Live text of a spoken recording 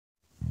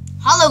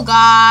Hello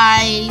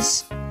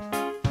guys!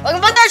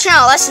 Welcome back to our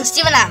channel, Lesson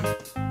Stephen M.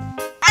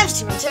 I'm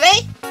Stephen.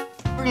 Today,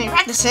 we're going to be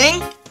practicing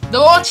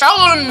the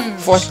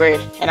challenge! 4th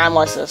grade, and I'm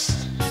Lesis.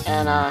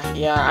 And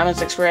yeah, I'm in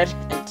 6th grade,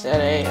 and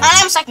today... And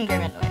I'm 2nd grade,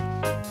 by the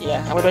way.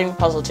 Yeah, and we're doing a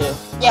puzzle too.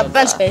 Yeah,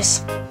 Venn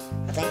space,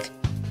 I think.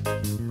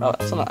 Oh,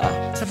 it's not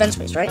It's a Venn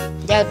space, right?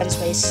 Yeah, Venn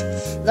space.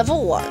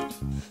 Level 1.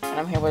 And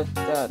I'm here with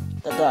the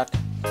duck.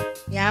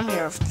 Yeah, I'm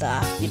here with the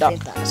green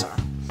dinosaur.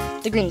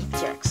 The green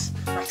T-Rex.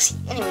 Rexy.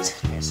 Anyways,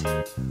 here's.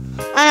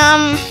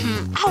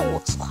 Ow,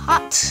 it's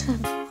hot.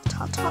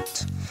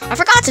 Hot. I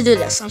forgot to do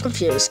this. I'm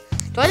confused.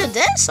 Do I do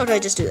this or do I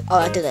just do it? Oh,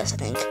 I did this, I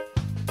think.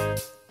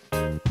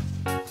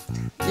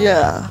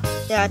 Yeah.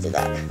 Yeah, I did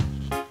that.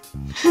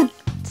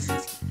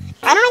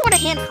 I don't know where the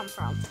hand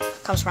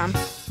comes from.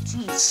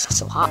 Jeez, that's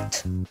so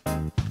hot.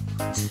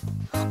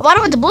 Oh, by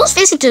the way, the blue is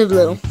facing to the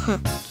blue.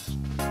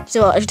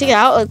 So if you take it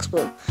out, it looks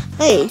blue.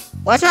 Hey,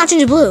 why did it not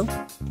change to blue?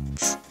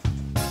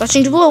 Let's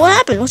change to blue. What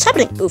happened? What's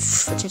happening?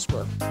 Oof, it changed to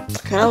blue.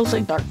 Kind of looks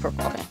like dark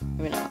purple. Okay,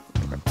 maybe not.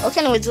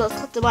 Okay, anyways, let's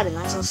click the button.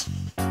 Nice.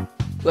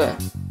 Where?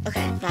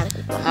 Okay, now to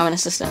click the button. I'm an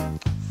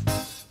assistant.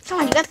 Come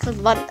on, you gotta click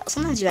the button.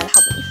 Sometimes you gotta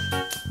help me.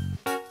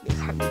 Big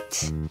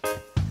heart.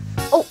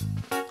 Oh,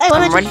 hey,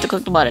 what I'm ready to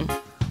click the button.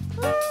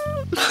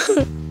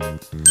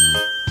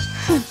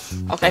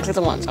 Okay, I clicked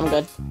it once. I'm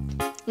good.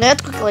 Now I have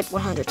to click it like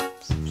 100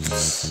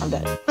 times. I'm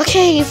dead.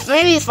 Okay,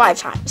 maybe 5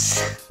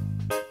 times.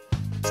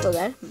 Still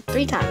dead.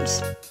 3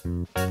 times.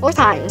 4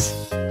 times.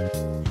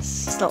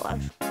 Still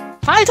alive.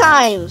 5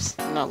 times!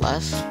 Not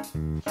less.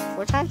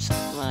 4 times?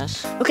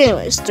 Less. Okay,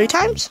 anyways, 3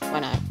 times? Why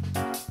not?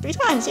 3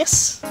 times,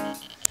 yes.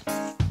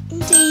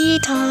 3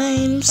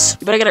 times.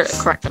 You better get it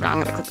corrected. I'm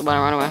gonna click the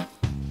button right away.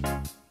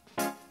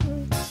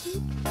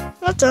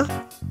 What the?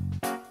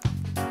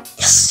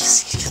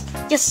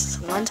 Yes.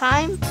 1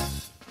 time.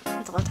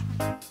 That's 1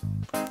 time.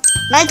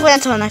 Now I have to wait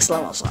until the next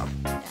level, so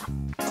yeah.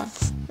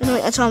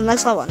 Wait until the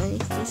next level, and then you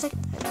can second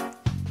time.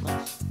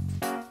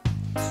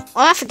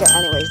 Oh, I forget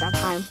anyways that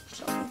time.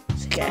 So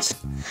who cares?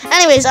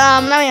 Anyways,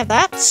 now we have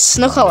that.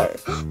 No color.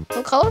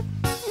 No color?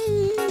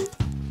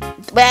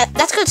 But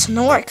that's good, it's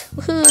no work.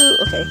 Woohoo!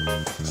 Okay.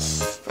 For a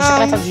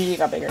second, I thought GG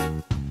got bigger.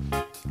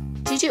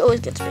 GG always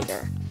gets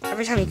bigger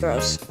every time he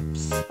grows.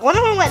 I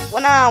wonder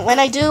when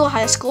I do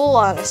high school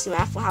on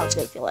STMF, how it's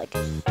gonna feel like.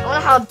 I wonder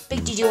how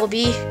big GG will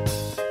be.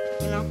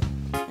 You know?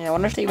 Yeah, I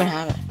wonder if they even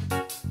have it.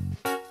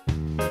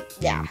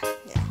 Yeah.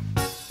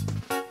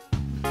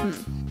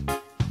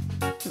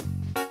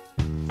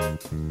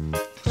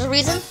 There's a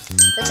reason.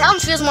 The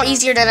challenge feels more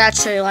easier than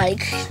actually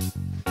like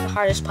the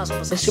hardest puzzle.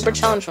 The super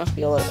challenge must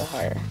be a little bit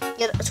harder.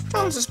 Yeah, the super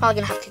challenge is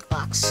probably gonna have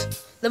kickbox.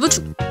 Level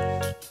 2.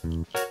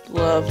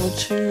 Level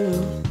 2.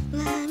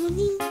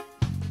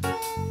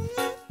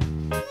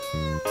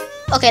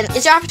 Okay,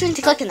 it's your opportunity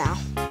to click it now.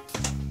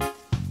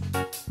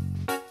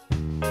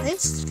 I think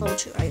it's level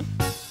 2, right?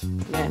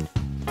 Man.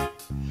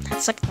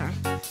 That's second time.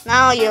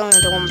 Now you only have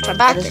to do one more time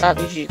back. I just thought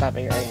GG got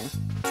bigger again.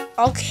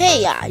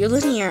 Okay, yeah, you're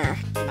losing your,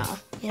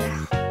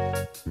 yeah.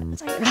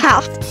 It's like your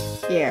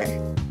mouth here.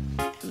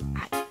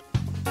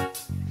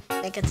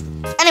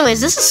 Anyways,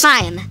 this is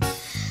cyan.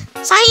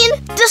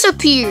 Cyan,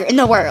 disappear in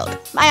the world.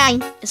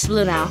 Cyan, it's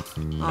blue now.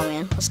 Oh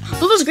man,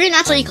 blue plus green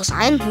actually equals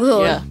cyan.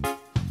 Woo. Yeah.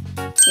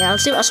 Yeah,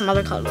 let's see what some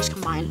other colors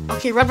combine.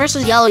 Okay, red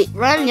versus yellow.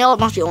 Red and yellow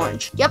must be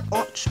orange. Yep,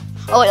 orange.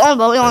 Oh wait,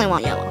 but we only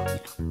want yellow.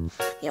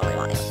 You only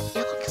want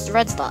yellow because the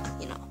red's the,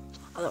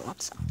 other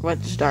ones. So.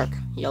 Red is dark.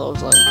 Yellow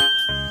is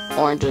light.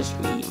 Orange is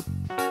medium.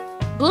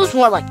 Blue's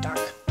more like dark.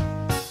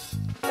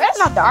 Red's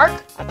not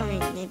dark. I mean,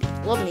 maybe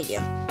a little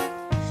medium.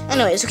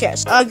 Anyways, who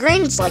cares?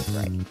 Green's like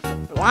gray.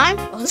 Lime?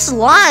 Oh, this is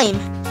lime.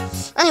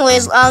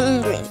 Anyways,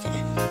 green.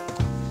 Okay.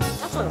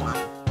 That's what I want.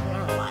 I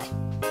don't know why.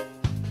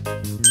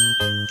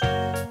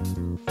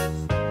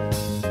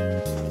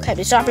 Okay,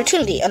 this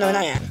opportunity. Oh no,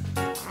 not yet.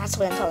 That's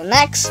wait until the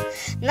next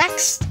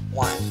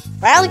one.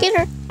 Right,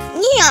 alligator?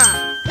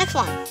 Yeah. Next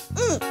one.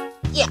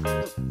 Yeah.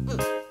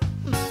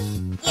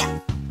 Yeah.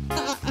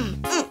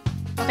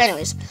 Okay,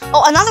 anyways.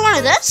 Oh, another one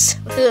of this?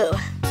 Ooh.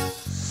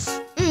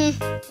 Okay,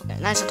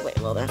 now I just have to wait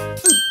a little bit.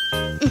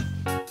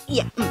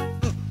 Yeah.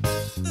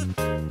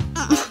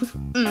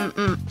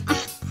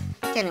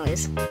 Okay,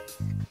 anyways.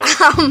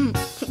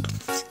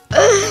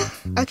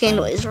 Okay,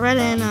 anyways, red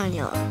and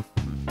yellow.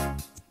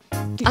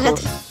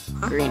 Okay.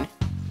 Green.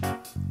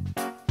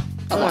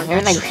 Oh, orange.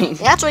 You're not green.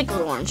 Yeah, that's what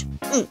equals orange.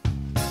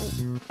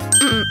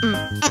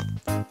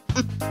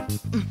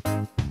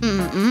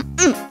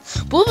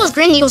 Blue plus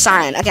green equals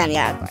cyan. Again,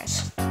 yeah,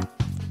 guys.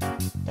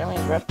 That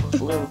means red plus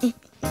blue.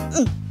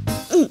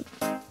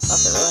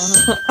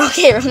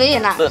 Okay, really or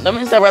not? That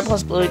means that red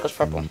plus blue equals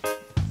purple.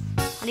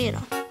 How do you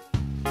know?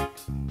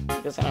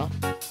 Because I know.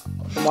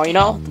 The more you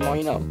know, the more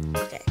you know.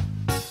 Okay.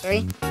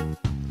 3.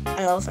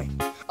 I level 3.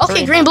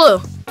 Okay, green,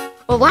 blue.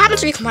 Well, what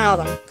happens if you combine all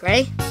of them?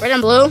 Gray, red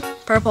and blue,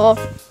 purple,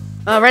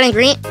 red and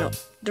green. No,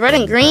 the red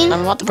and green.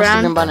 I'm about to press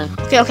the green button.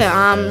 Okay,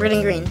 red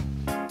and green.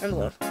 Red and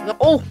blue. No,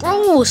 oh,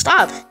 bro,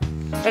 stop.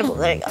 Red and blue.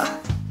 There you go.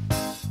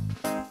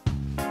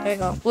 There you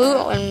go.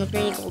 Blue and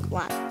green equal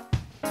black.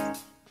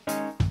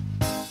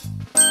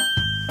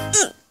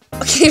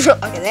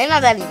 Okay, they're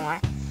not that anymore.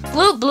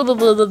 Blue, blue, blue,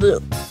 blue, blue, blue.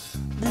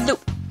 Blue,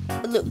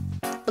 blue,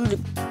 blue,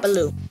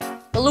 blue.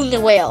 Beluga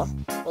whale.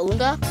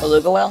 Beluga?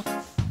 Beluga whale?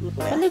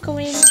 Beluga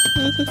whale.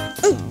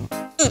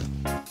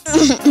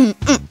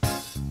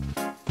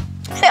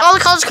 Hey, all the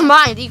colors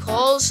combined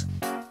equals...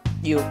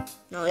 You.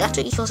 No, you have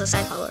to equals the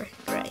same color.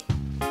 Gray.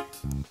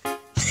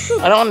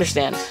 I don't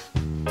understand.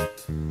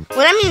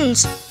 What that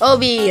means, it'll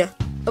be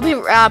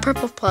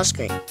purple plus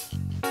green.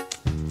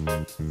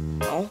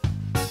 No?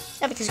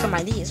 Yeah, because you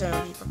combine these, so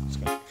it'll be purple plus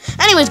green.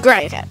 Anyways,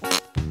 gray, okay.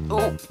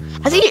 Oh,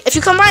 I think if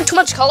you combine too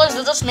much colors,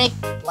 they'll just make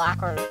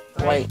black or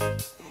gray. White.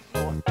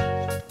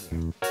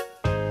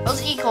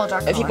 Those equal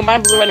dark If you color.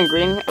 combine blue, red, and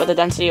green with a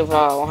density of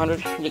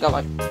 100, you got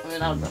like, I mean,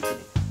 not a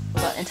density,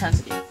 but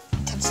intensity.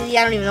 Intensity,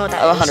 I don't even know what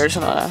that Of is. 100,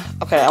 something like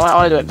that. Okay, I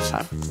want to do it this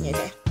time. Yeah,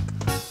 okay.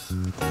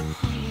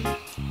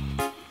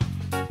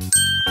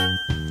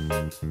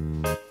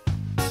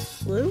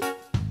 Blue?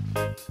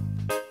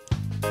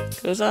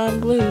 Cause I'm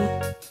blue.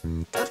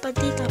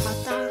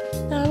 Da-ba-dee-da-ba-da.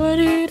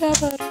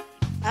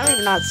 I don't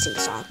even know how to sing the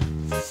song.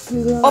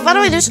 Oh, by the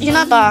way, you're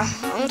not I'm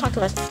gonna talk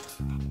about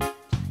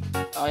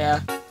Oh yeah.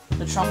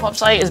 The Trump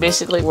website is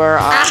basically where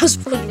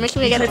you're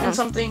making me you get type in it.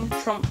 something,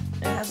 Trump,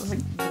 it has this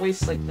like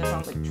voice like that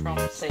sounds like Trump,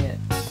 say it.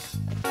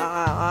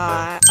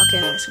 Okay,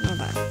 no, it's not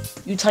bad.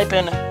 You type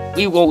in,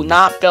 we will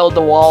not build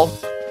the wall.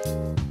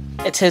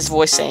 It's his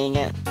voice saying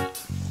it.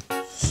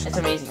 It's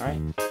amazing, right?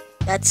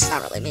 That's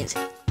not really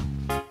amazing.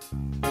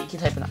 You can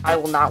type in, I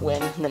will not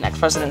win the next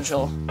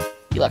presidential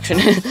election.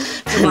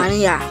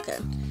 Yeah, okay.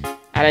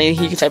 And then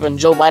you can type in,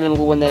 Joe Biden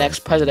will win the next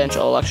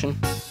presidential election.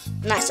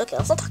 Nice, okay,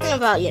 let's not talking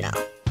about,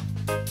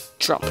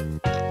 Trump.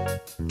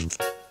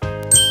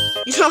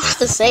 You don't have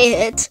to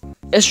say it.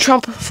 Is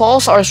Trump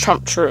false or is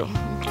Trump true?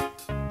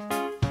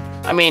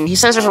 I mean, he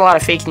says there's a lot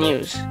of fake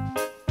news.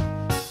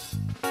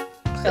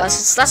 Okay,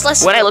 let's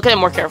less. When I look at it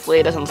more carefully,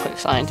 it doesn't look like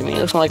cyan to me. It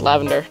looks more like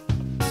lavender.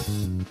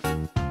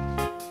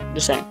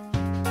 Just saying.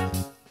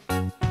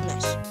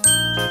 Nice.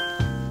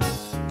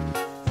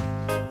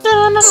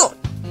 No.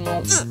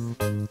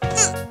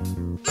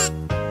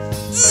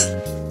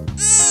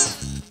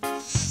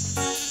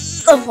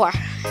 Go for.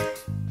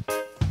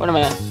 Wait a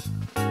minute.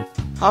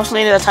 How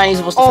many of the tiny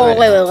supposed to Oh, fit?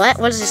 wait, what?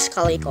 What does this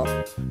color equal?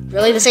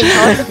 Really the same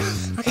color?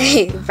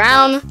 Okay,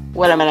 brown,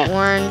 Wait a minute.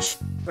 orange,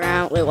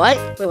 brown. Wait, what?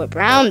 Wait,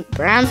 brown.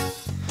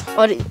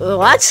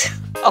 What?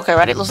 Okay,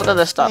 ready? Let's look at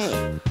this stuff.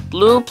 Hey.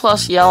 Blue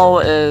plus yellow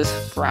is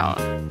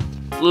brown.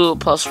 Blue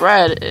plus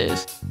red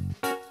is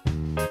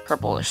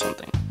purple or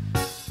something.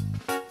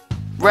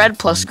 Red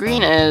plus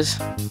green is...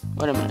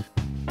 Wait a minute.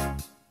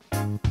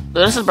 So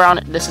this is brown,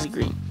 this is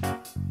green.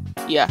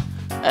 Yeah.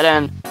 And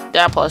then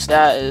that plus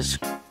that is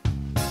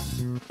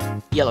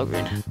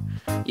yellow-green.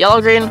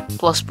 Yellow-green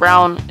plus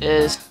brown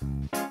is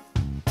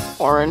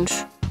orange.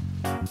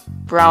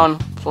 Brown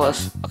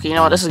plus... Okay, you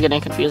know what? This is getting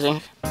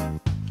confusing.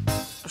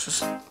 Let's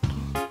just... I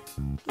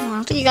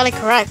don't think you got it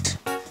correct.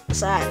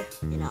 Sad,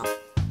 No.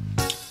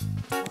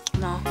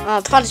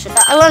 The punishment.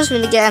 That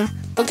punishment again.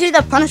 Don't give me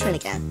that punishment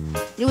again.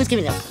 You always give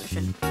me that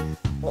punishment.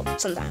 Well,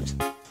 sometimes.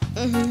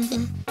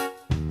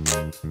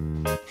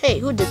 Hey,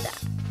 who did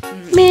that?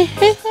 Me.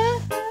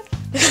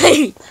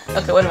 Hey.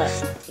 Okay, wait a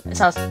minute. It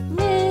sounds...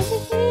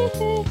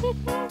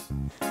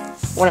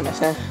 Wait a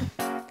minute.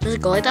 Does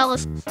it go like that?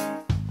 Let's...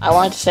 I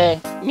wanted to say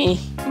me.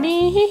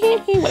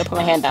 When I put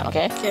my hand down,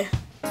 okay? Okay.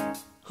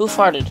 Who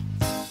farted?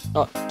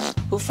 Oh,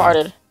 who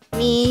farted?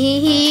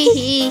 Me.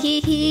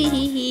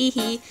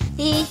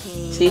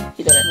 See,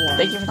 he did it.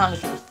 Thank you for telling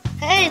the truth.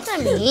 Hey, it's not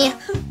me.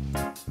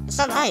 It's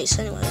not nice,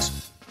 anyways.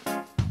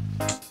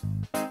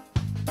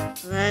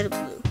 Red,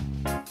 blue.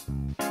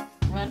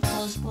 Red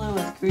plus blue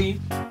is green.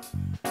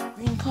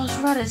 Green plus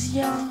red is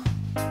yellow.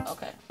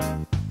 Okay.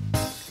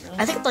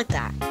 I think it's like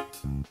that.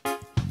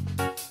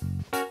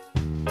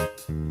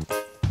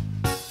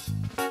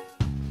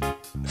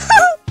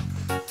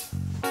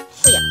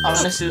 I'm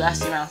gonna ask you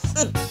math.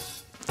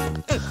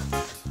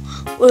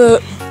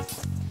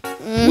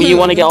 Mm-hmm. You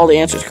want to get all the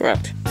answers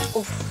correct.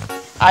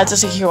 I have to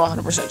secure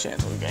 100%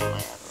 chance of getting my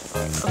answers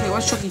right. Okay,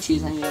 where's Chuck E.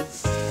 Cheese? I need him.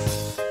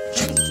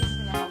 Chuck E. Cheese is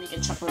gonna help me get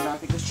Chuckwood back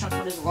because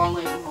Chuckwood is a long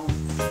way from home.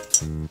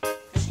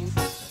 Fishing.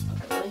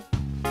 Okay, really?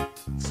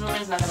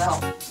 Snowman's not gonna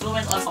help.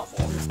 Snowman's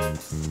unhelpful.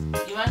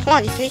 You mind? Come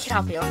on, you can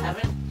help you.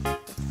 Haven't?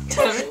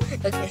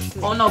 Okay.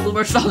 Oh no,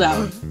 Bluebird fell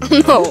down.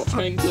 No.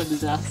 Turning into a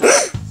disaster.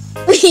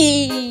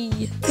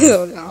 Whee!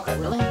 Oh, no. Okay,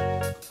 really?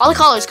 All the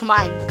colors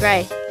combined.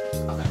 Gray.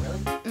 Okay,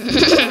 really?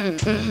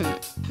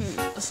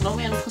 A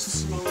snowman plus a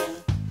snowman.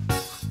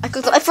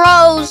 I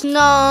froze. No.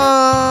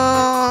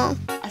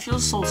 I feel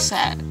so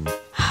sad.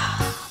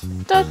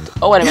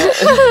 Oh, wait a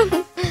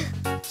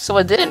minute. So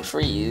it didn't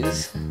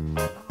freeze.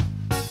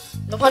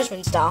 No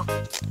punishment style.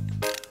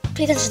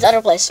 Pay attention to the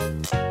other place.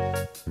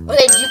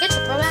 Okay, did you get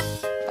your pro back?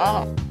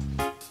 Oh.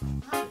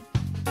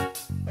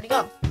 Where'd he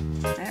go?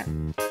 Yeah.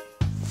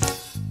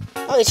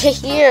 Oh, it's right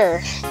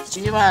here.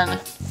 You man.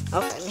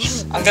 Okay.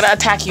 I'm gonna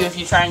attack you if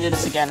you try and do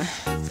this again.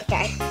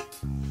 Okay.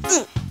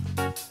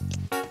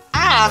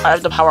 Ah. I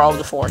have the power of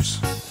the force.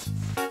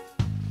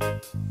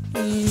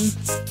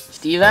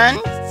 Steven?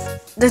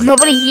 There's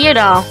nobody here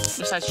though.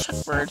 Besides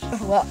Chuckbird.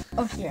 Well,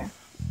 over here.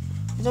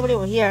 There's nobody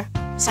over here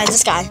besides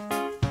this guy.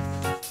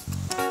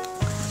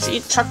 See,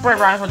 Chuckbird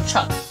rhymes with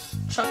Chuck.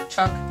 Chuck.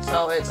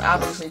 So it's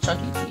obviously Chuck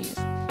E. Cheese.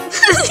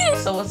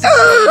 So what's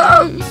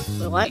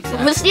Wait, what?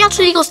 Exactly. What's the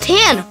actual equals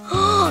tan?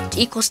 It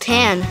equals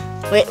tan.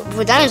 Wait,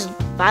 that is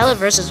violet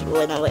versus.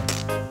 Wait, no, wait.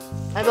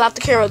 I got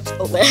the carrots.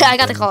 Oh, wait, I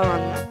got the color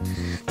wrong.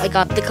 I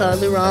got the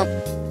color wrong.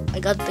 I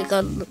got the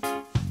color.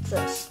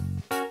 This.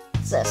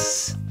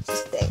 This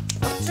thing.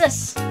 What's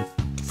this?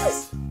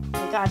 This.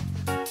 Oh my god.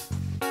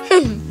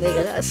 Look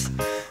at this.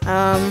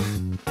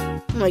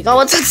 Oh my god,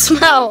 what's that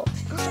smell?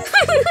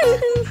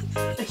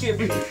 I can't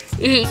breathe.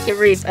 You can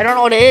breathe. I don't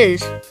know what it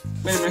is.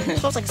 Wait a It minute.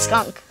 smells like a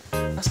skunk.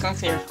 A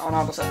skunk's here. Oh no,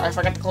 I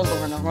forgot to close the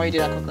window. Why do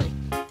you do that quickly?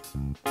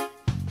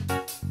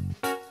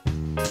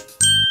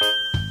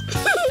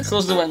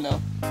 Close the window.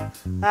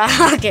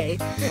 Okay.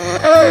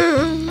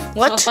 Smells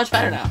What? much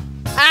better now.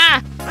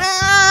 Ah!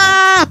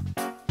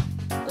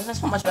 Doesn't that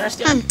smell much better,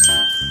 Steven?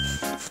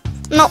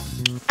 No.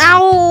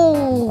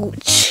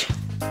 Ouch.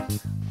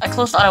 I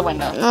closed the other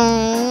window.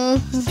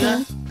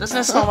 Steven, doesn't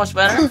that smell much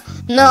better?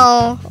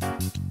 No.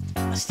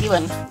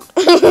 Steven, doesn't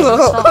it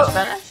smell much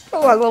better? Oh,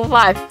 level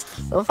 5.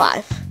 Level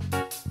 5.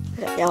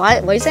 Yeah,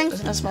 what are you saying?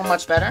 Doesn't it smell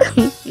much better?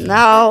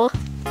 No.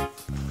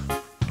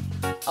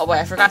 Oh wait,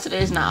 I forgot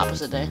today is not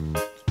opposite day.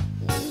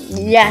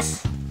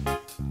 Yes.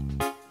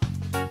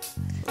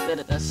 So good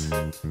at this.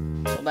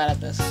 So bad at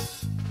this.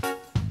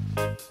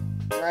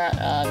 We're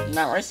at,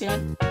 not right,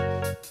 Steven?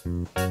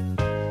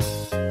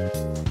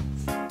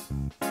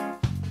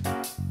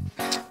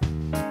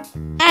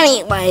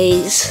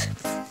 Anyways.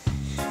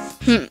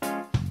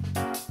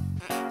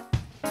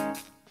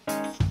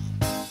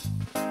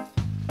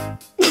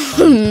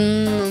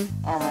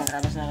 Oh my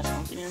god, there's not a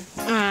skunk in here.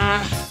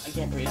 I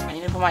can't breathe. I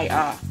need to put my,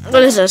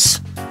 What is this?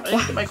 I need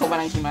to put my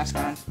COVID-19 mask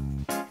on.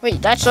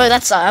 Wait, that's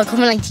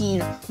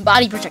COVID-19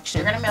 body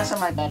protection. You're gonna mess up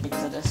my bed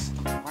because of this.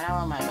 We're not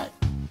on my bed.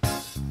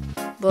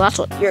 Well, that's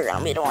what you're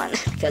gonna be the one,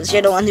 because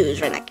you're the one who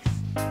is right next.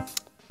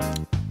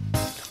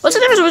 What's the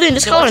difference between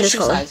this color and this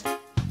color? Size?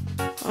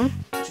 Huh?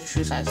 What's your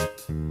shoe size?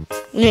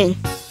 What do you mean?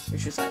 Your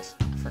shoe size.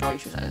 I forgot what your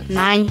shoe size is.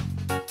 9.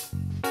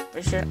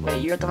 Pretty sure.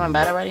 Wait, you're at my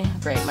bed already?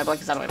 Great, my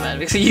blanket's out of my bed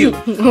because of you.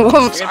 Oh, You're I'm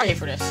gonna sorry. pay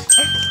for this.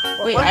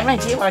 Wait, I have an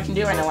idea what I can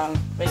do right now.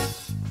 Wait.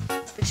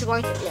 Fix your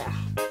blanket? Yeah.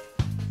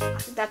 I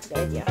think that's a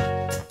good idea.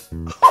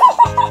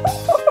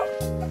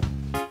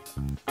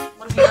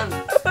 What have you done?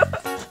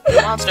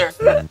 You monster.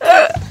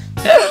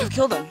 You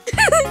killed him.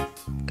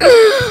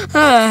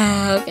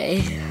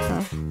 Okay.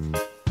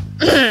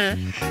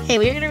 Hey,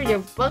 we're gonna read your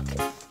book.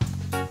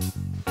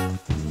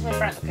 He's my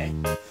friend, okay?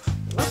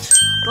 What?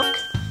 Book?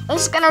 I'm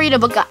just gonna read a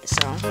book, guys.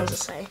 So, what does it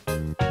say?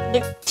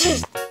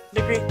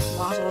 The Great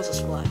Wassels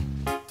Display.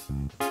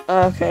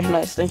 Okay,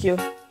 nice, thank you.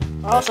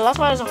 Oh, so that's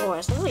why there's a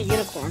horse. This is a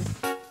unicorn.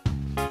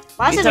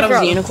 Why is You it thought a it was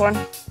girl? a unicorn? I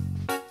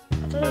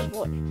thought it was a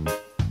boy.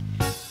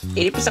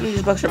 80% of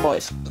these books are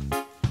boys.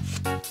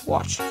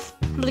 Watch.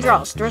 The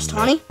girls. There's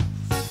Tawny.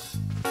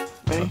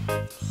 Ready?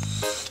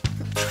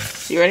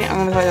 You ready? I'm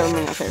gonna tell you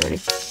that. Okay, ready?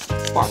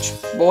 Watch.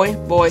 Boy,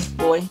 girl,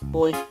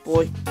 boy,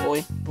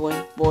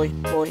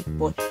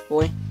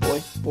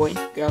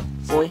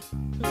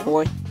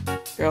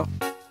 girl.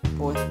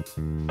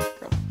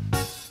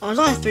 Oh, there's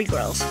only 3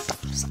 girls.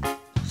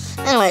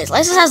 Anyways,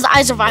 Lysis has the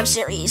I Survive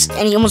series,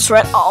 and he almost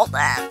read all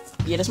that.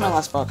 Yeah, this is my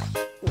last book.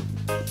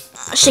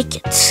 Shake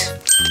it.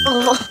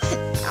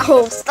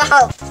 Oh,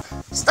 stop.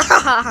 I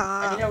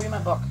Stop. need to read my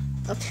book.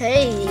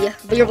 Okay,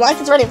 but your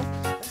blanket's ready.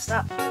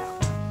 Stop.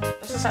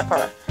 This is the sad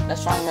part.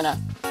 That's why I'm gonna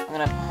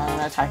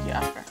attack you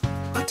after.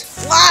 What?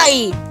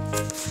 Why?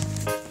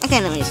 Okay,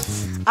 anyways.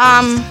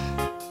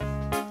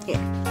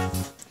 Here.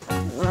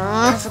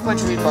 I forgot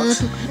to read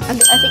books.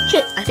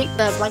 I think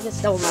the blanket's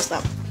still messed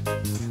up.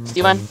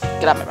 Steven,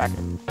 get out my back.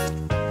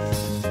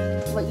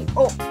 Wait,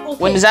 oh, okay.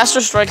 When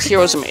disaster strikes,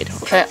 heroes are made.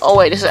 Okay. Oh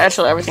wait, this is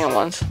actually everything at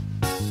once.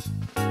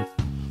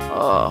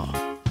 Oh,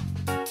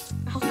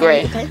 Okay,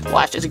 gray. okay.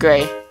 Watch, it's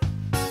gray.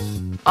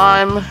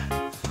 I'm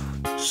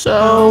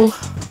so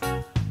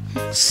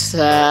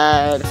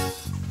sad.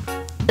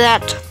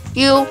 That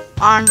you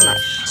are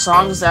nice.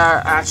 Songs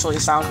that actually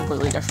sound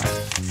completely different.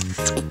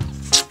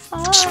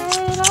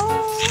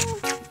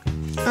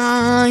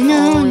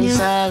 Only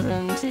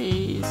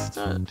 70.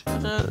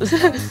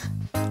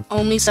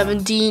 Only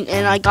 17,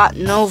 and I got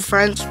no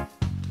friends.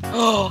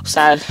 Oh,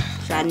 sad.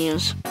 Sad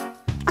news.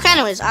 Okay,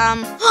 anyways,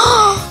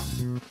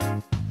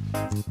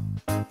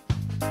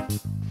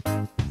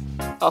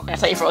 Okay, I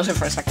thought you frozen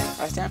for a second.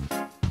 Right there.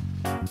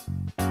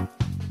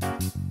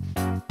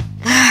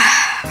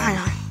 I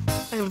know.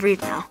 I can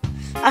breathe now.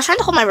 I was trying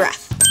to hold my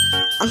breath.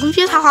 I'm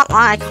confused how long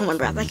I can hold my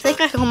breath. I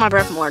think I can hold my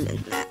breath more than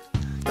that.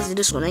 Because I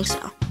do swimming,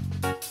 so.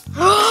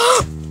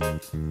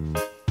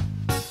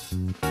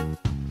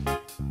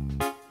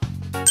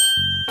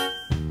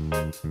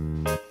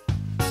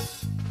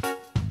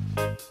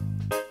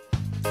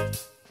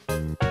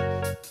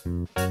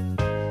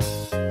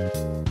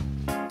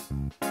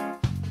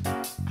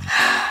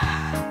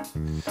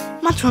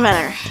 Much more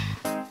better.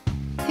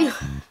 Phew.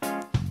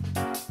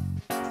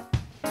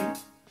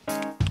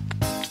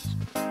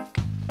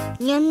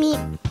 Yummy.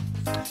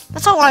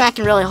 That's how long I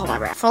can really hold my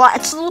breath.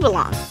 It's a little bit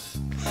long.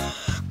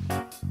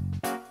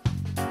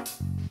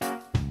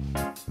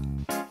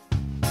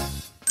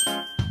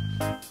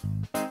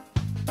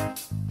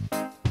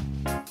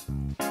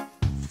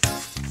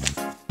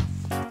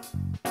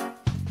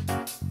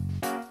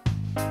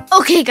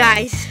 Okay,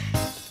 guys,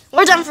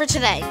 we're done for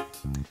today.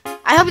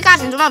 I hope you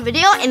guys enjoyed my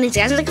video, and if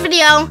you guys like the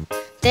video,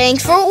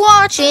 thanks for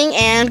watching,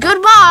 and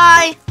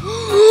goodbye.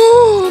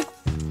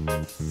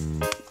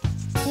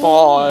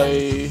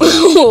 Bye.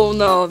 Oh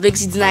no, Big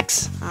Seed's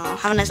next. Oh,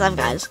 have a nice life,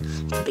 guys.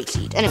 Big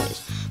Seed.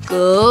 Anyways,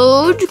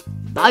 good.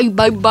 Bye.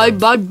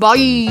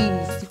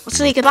 Let's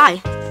say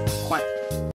goodbye.